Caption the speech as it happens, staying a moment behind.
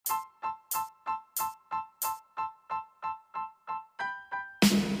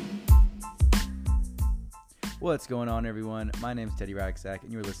What's going on, everyone? My name is Teddy Racksack,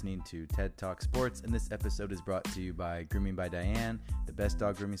 and you're listening to TED Talk Sports, and this episode is brought to you by Grooming by Diane, the best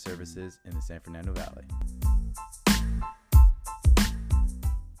dog grooming services in the San Fernando Valley.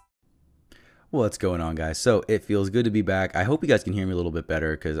 What's going on, guys? So it feels good to be back. I hope you guys can hear me a little bit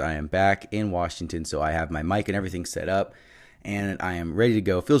better because I am back in Washington, so I have my mic and everything set up, and I am ready to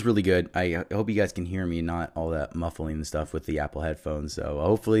go. Feels really good. I hope you guys can hear me, not all that muffling and stuff with the Apple headphones. So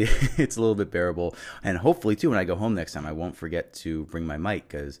hopefully it's a little bit bearable. And hopefully, too, when I go home next time, I won't forget to bring my mic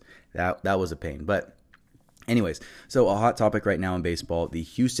because that was a pain. But anyways, so a hot topic right now in baseball, the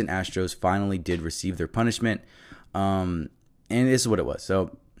Houston Astros finally did receive their punishment. And this is what it was.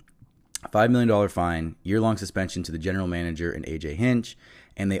 So $5 million fine, year-long suspension to the general manager and A.J. Hinch,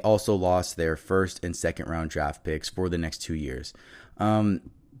 and they also lost their first and second round draft picks for the next 2 years. And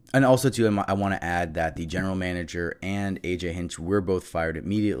also, too, I want to add that the general manager and A.J. Hinch were both fired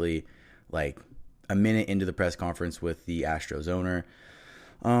immediately, like a minute into the press conference with the Astros owner.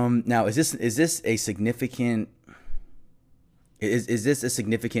 Now, is this a significant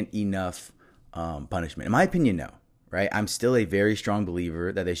enough punishment? In my opinion, no. Right? I'm still a very strong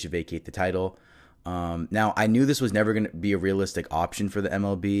believer that they should vacate the title. Now, I knew this was never going to be a realistic option for the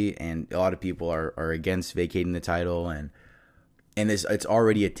MLB, and a lot of people are against vacating the title, and it's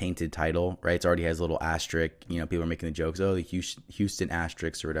already a tainted title, right? It already has a little asterisk. You know, people are making the jokes, oh, the Houston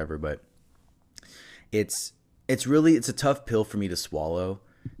asterisks or whatever, but it's a tough pill for me to swallow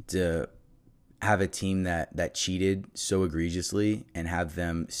to have a team that cheated so egregiously and have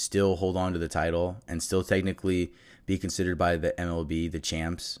them still hold on to the title and still technically be considered by the MLB the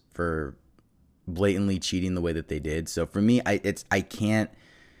champs for blatantly cheating the way that they did. So for me, I can't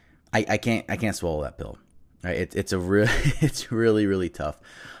swallow that pill. Right? It's really, really tough.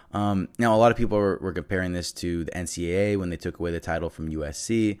 Now a lot of people were comparing this to the NCAA when they took away the title from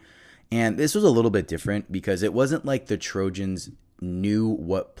USC, and this was a little bit different because it wasn't like the Trojans knew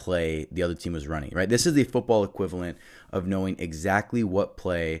what play the other team was running. Right? This is the football equivalent of knowing exactly what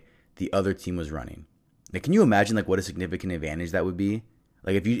play the other team was running. Like, can you imagine like what a significant advantage that would be?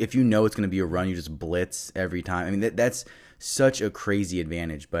 Like if you know it's going to be a run, you just blitz every time. I mean that's such a crazy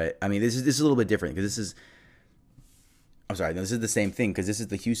advantage. But I mean this is a little bit different because this is the same thing because this is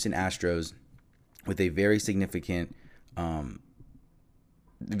the Houston Astros with a very significant advantage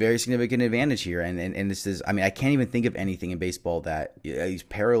here. And this is, I mean, I can't even think of anything in baseball that these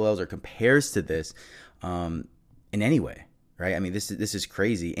parallels or compares to this in any way, right? I mean this is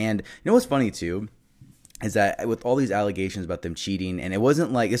crazy. And you know what's funny too? Is that with all these allegations about them cheating, and it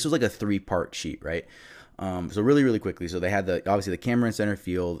wasn't like, this was like a 3-part sheet, right? So really, really quickly. So they had obviously the camera in center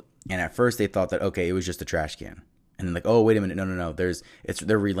field, and at first they thought that, okay, it was just a trash can. And then like, oh, wait a minute, no.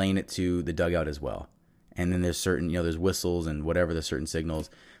 They're relaying it to the dugout as well. And then there's certain, there's whistles and whatever, there's certain signals.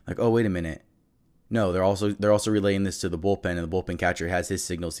 Like, oh, wait a minute. No, they're also relaying this to the bullpen, and the bullpen catcher has his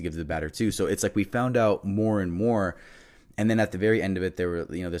signals to give to the batter too. So it's like we found out more and more. And then at the very end of it,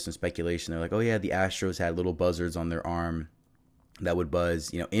 there's some speculation. They're like, oh yeah, the Astros had little buzzards on their arm that would buzz,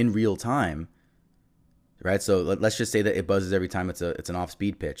 in real time, right? So let's just say that it buzzes every time it's an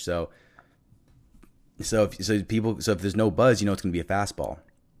off-speed pitch. So if there's no buzz, it's going to be a fastball,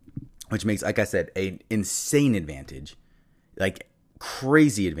 which makes, like I said, an insane advantage, like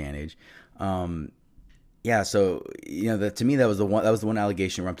crazy advantage. Yeah, so to me that was the one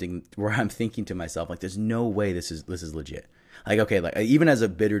allegation where I'm thinking to myself, like, there's no way this is legit. Like, okay, like even as a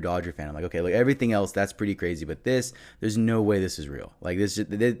bitter Dodger fan, I'm like, okay, like everything else that's pretty crazy, but there's no way this is real. Like this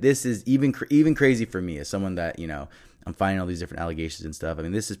is even crazy for me as someone that I'm finding all these different allegations and stuff. I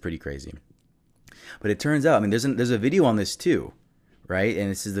mean, this is pretty crazy. But it turns out, I mean, there's a video on this too, right?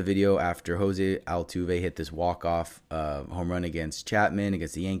 And this is the video after Jose Altuve hit this walk-off home run against Chapman,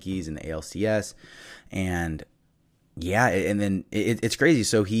 against the Yankees in the ALCS. And yeah, and then it's crazy.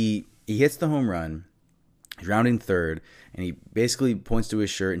 So he hits the home run, he's rounding third, and he basically points to his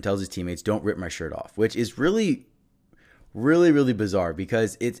shirt and tells his teammates, "Don't rip my shirt off," which is really, really, really bizarre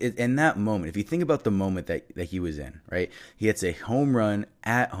because it's in that moment. If you think about the moment that he was in, right? He hits a home run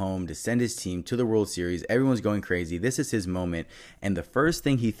at home to send his team to the World Series. Everyone's going crazy. This is his moment, and the first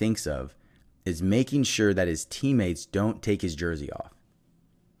thing he thinks of is making sure that his teammates don't take his jersey off.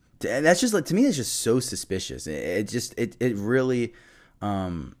 That's just like, to me, it's just so suspicious. It really, I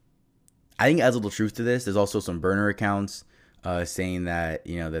think it adds a little truth to this. There's also some burner accounts saying that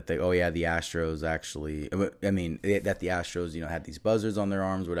the Astros actually, that the Astros had these buzzards on their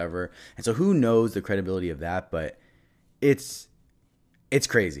arms, whatever. And so who knows the credibility of that? But it's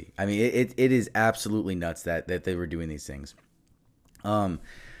crazy. I mean, it is absolutely nuts that they were doing these things.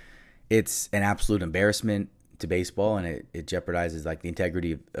 It's an absolute embarrassment to baseball, and it jeopardizes like the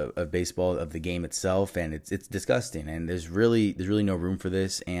integrity of baseball, of the game itself, and it's disgusting. And there's really no room for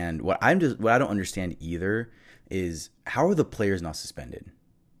this. And what I don't understand either is, how are the players not suspended?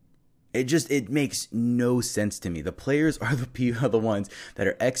 It makes no sense to me. The players are the ones that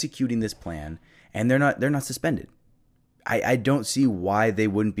are executing this plan, and they're not suspended. I don't see why they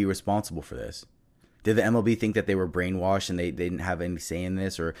wouldn't be responsible for this. Did the MLB think that they were brainwashed and they didn't have any say in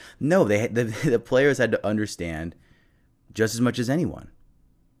this? Or no, the players had to understand just as much as anyone.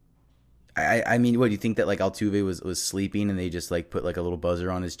 I mean, what do you think, that like Altuve was sleeping and they just like put like a little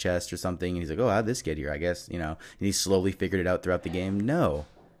buzzer on his chest or something, and he's like, oh, how'd this get here? I guess, and he slowly figured it out throughout the game. No,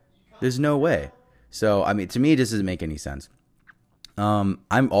 there's no way. So I mean, to me, it just doesn't make any sense.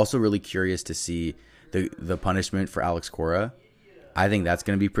 I'm also really curious to see the punishment for Alex Cora. I think that's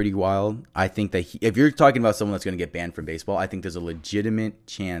going to be pretty wild. I think that if you're talking about someone that's going to get banned from baseball, I think there's a legitimate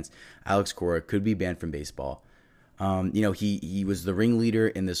chance Alex Cora could be banned from baseball. He was the ringleader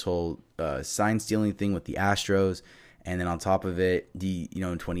in this whole sign stealing thing with the Astros, and then on top of it, in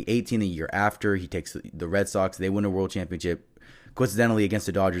 2018, the year after, he takes the Red Sox. They win a world championship, coincidentally against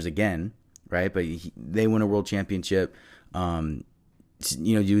the Dodgers again, right? But they win a world championship,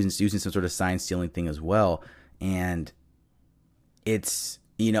 using some sort of sign stealing thing as well, and it's,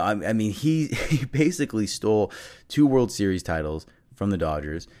 I mean, he basically stole 2 World Series titles from the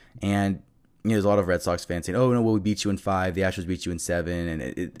Dodgers. And there's a lot of Red Sox fans saying, oh, no, well, we beat you in 5. The Astros beat you in 7.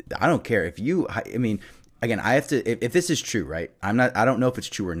 And I don't care. Again, I have to, if this is true, right? I don't know if it's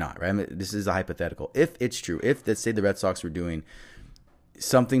true or not, right? This is a hypothetical. If it's true, if, let's say, the Red Sox were doing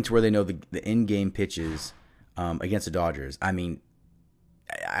something to where they know the in-game pitches against the Dodgers, I mean,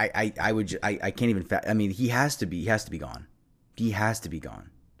 I can't even, he has to be gone. He has to be gone.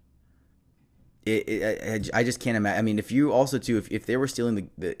 I just can't imagine. I mean, if you also too, if they were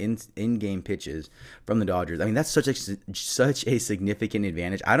stealing the in-game pitches from the Dodgers, I mean, that's such a significant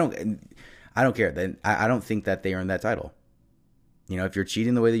advantage. I don't care. Then I don't think that they earned that title. If you're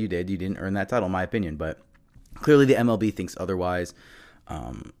cheating the way that you didn't earn that title, in my opinion. But clearly, the MLB thinks otherwise,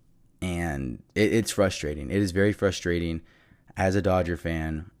 and it's frustrating. It is very frustrating as a Dodger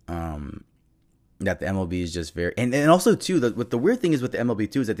fan. That the MLB is just very, and also too, the weird thing is with the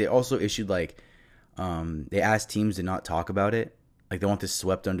MLB too is that they also issued they asked teams to not talk about it, like they want this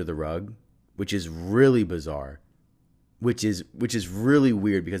swept under the rug, which is really bizarre, which is really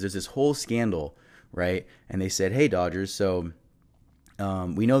weird, because there's this whole scandal, right? And they said, hey Dodgers, so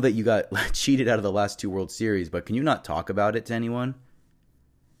we know that you got cheated out of the last 2 World Series, but can you not talk about it to anyone?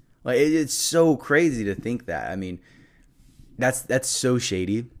 Like it's so crazy to think that. I mean, that's so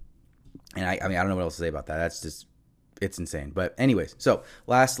shady. And I don't know what else to say about that. That's just, it's insane. But anyways, so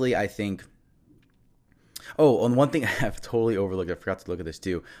lastly, I think, and one thing I have totally overlooked, I forgot to look at this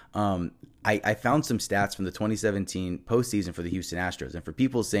too. I found some stats from the 2017 postseason for the Houston Astros. And for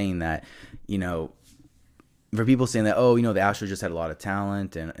people saying that, the Astros just had a lot of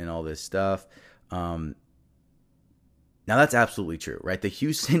talent and all this stuff. Now, that's absolutely true, right? The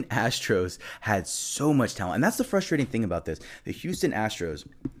Houston Astros had so much talent. And that's the frustrating thing about this. The Houston Astros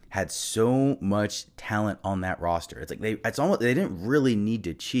had so much talent on that roster. It's like they didn't really need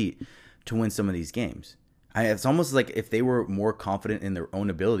to cheat to win some of these games. It's almost like if they were more confident in their own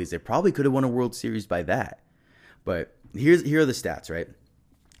abilities, they probably could have won a World Series by that. But here are the stats, right?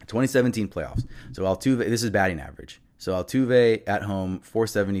 2017 playoffs. So Altuve, this is batting average. So Altuve at home,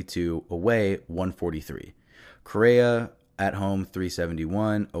 472, away, 143. Correa at home,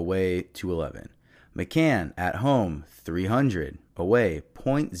 371, away, 211. McCann at home, 300, away,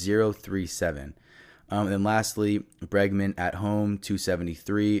 .037. And then lastly, Bregman at home,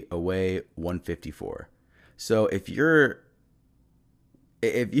 273, away, 154. So if you're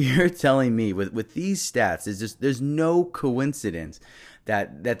telling me with these stats, there's no coincidence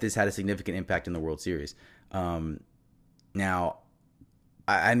that this had a significant impact in the World Series. Now,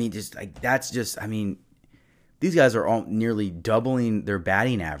 I mean, just like that's just, I mean, these guys are all nearly doubling their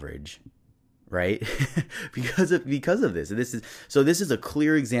batting average, right? because of this. This is a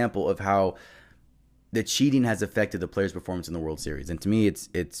clear example of how the cheating has affected the players' performance in the World Series, and to me, it's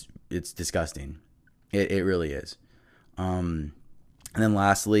disgusting. It really is. And then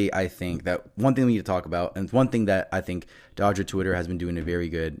lastly, I think that one thing we need to talk about, and one thing that I think Dodger Twitter has been doing a very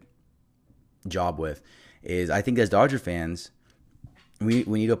good job with, is I think as Dodger fans, we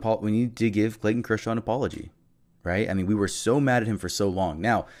need to give Clayton Kershaw an apology, right? I mean, we were so mad at him for so long.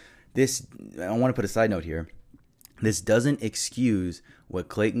 Now, I want to put a side note here. This doesn't excuse what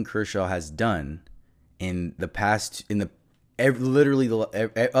Clayton Kershaw has done in the past, other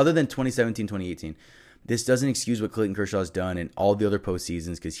than 2017, 2018. This doesn't excuse what Clayton Kershaw has done in all the other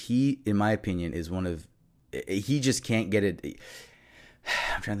postseasons, because he, in my opinion, is one of he just can't get it.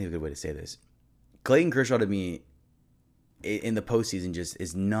 I'm trying to think of a good way to say this. Clayton Kershaw to me in the postseason just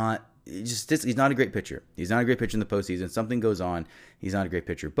is not. He's not a great pitcher. He's not a great pitcher in the postseason. Something goes on. He's not a great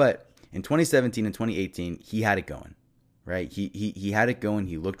pitcher. But in 2017 and 2018, he had it going, right? He had it going.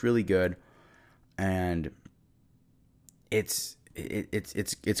 He looked really good, and it's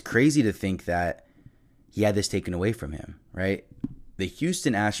crazy to think that he had this taken away from him, right? The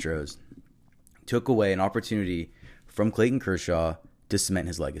Houston Astros took away an opportunity from Clayton Kershaw to cement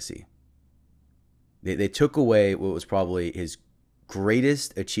his legacy. They took away what was probably his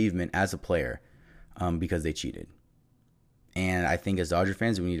greatest achievement as a player because they cheated. And I think as Dodger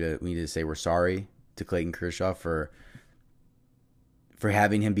fans, we need to say we're sorry to Clayton Kershaw for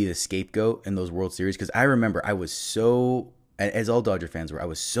having him be the scapegoat in those World Series. Because I remember I was so, as all Dodger fans were, I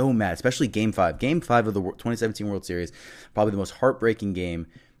was so mad, especially Game 5. Game 5 of the 2017 World Series, probably the most heartbreaking game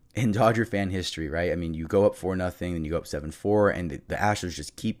in Dodger fan history, right? I mean, you go up 4-0, then you go up 7-4, and the Astros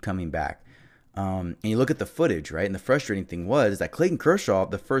just keep coming back. And you look at the footage, right? And the frustrating thing was that Clayton Kershaw,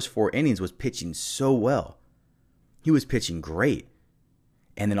 the first 4 innings, was pitching so well. He was pitching great.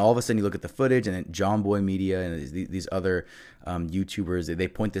 And then all of a sudden you look at the footage, and then John Boy Media and these other YouTubers, they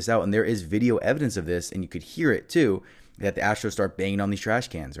point this out. And there is video evidence of this, and you could hear it too, that the Astros start banging on these trash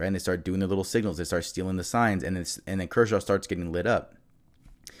cans, right? And they start doing their little signals. They start stealing the signs, and then Kershaw starts getting lit up.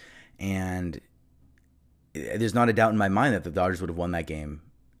 And there's not a doubt in my mind that the Dodgers would have won that game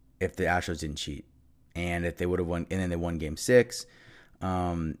if the Astros didn't cheat, and if they would have won, and then they won Game 6,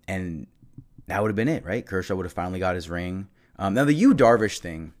 and that would have been it, right? Kershaw would have finally got his ring. Now the Yu Darvish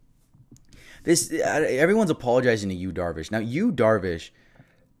thing, everyone's apologizing to Yu Darvish. Now Yu Darvish,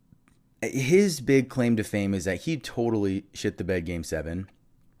 his big claim to fame is that he totally shit the bed Game 7.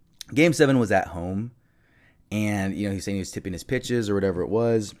 Game 7 was at home, and he's saying he was tipping his pitches or whatever it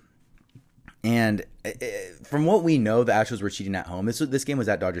was. And from what we know, the Astros were cheating at home. This game was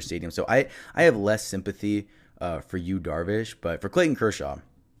at Dodger Stadium, so I have less sympathy for Yu Darvish, but for Clayton Kershaw,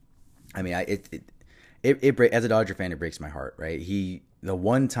 I mean, as a Dodger fan, it breaks my heart, right? The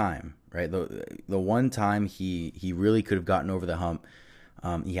one time he really could have gotten over the hump,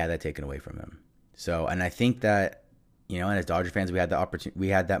 he had that taken away from him. So, and I think that and as Dodger fans, we had the opportunity, we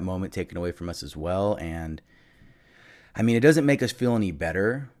had that moment taken away from us as well. And I mean, it doesn't make us feel any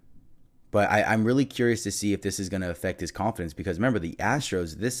better. But I'm really curious to see if this is going to affect his confidence, because remember, the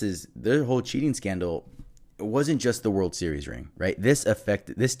Astros, their whole cheating scandal. It wasn't just the World Series ring, right? This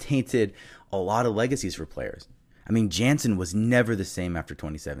tainted a lot of legacies for players. I mean, Jansen was never the same after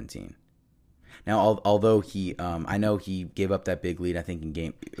 2017. Now, although I know he gave up that big lead, I think he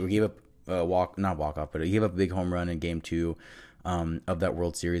gave up but he gave up a big home run in Game 2 of that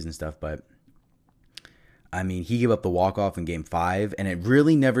World Series and stuff, but I mean, he gave up the walk-off in Game 5, and it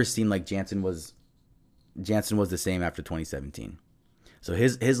really never seemed like Jansen was the same after 2017. So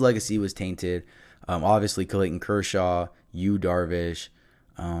his legacy was tainted. Obviously, Clayton Kershaw, Yu Darvish,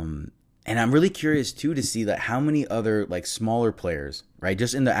 and I'm really curious too to see that how many other smaller players, right,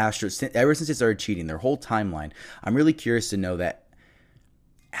 just in the Astros, ever since they started cheating, their whole timeline. I'm really curious to know that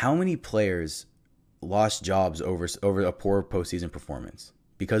how many players lost jobs over a poor postseason performance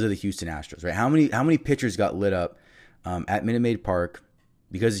because of the Houston Astros, right? How many pitchers got lit up at Minute Maid Park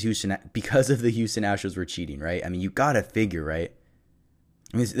because of the Houston Astros were cheating, right? I mean, you gotta figure, right?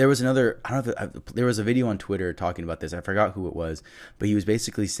 I mean, there was there was a video on Twitter talking about this. I forgot who it was, but he was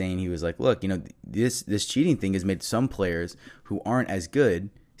basically saying, he was like, look, this cheating thing has made some players who aren't as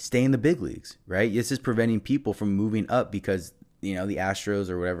good stay in the big leagues, right? This is preventing people from moving up because the Astros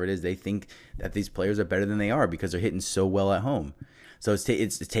or whatever it is, they think that these players are better than they are because they're hitting so well at home. So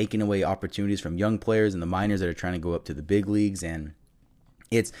it's taking away opportunities from young players and the minors that are trying to go up to the big leagues. And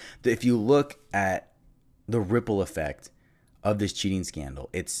if you look at the ripple effect of this cheating scandal,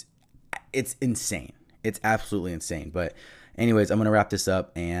 it's insane. It's absolutely insane. But anyways, I'm going to wrap this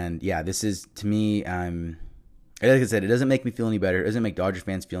up. And yeah, this is, to me, like I said, it doesn't make me feel any better. It doesn't make Dodger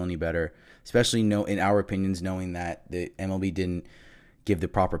fans feel any better, especially in our opinions, knowing that the MLB didn't give the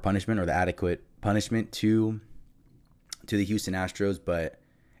proper punishment or the adequate punishment to the Houston Astros. But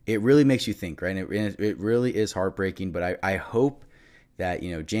it really makes you think, right? And it really is heartbreaking. But I hope that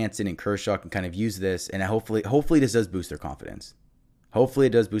Jansen and Kershaw can kind of use this, and hopefully this does boost their confidence. Hopefully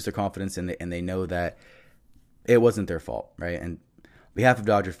it does boost their confidence, and they know that it wasn't their fault, right? And on behalf of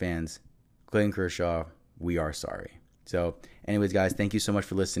Dodger fans, Clayton Kershaw, we are sorry. So anyways, guys, thank you so much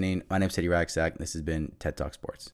for listening. My name's Teddy Racksack. This has been TED Talk Sports.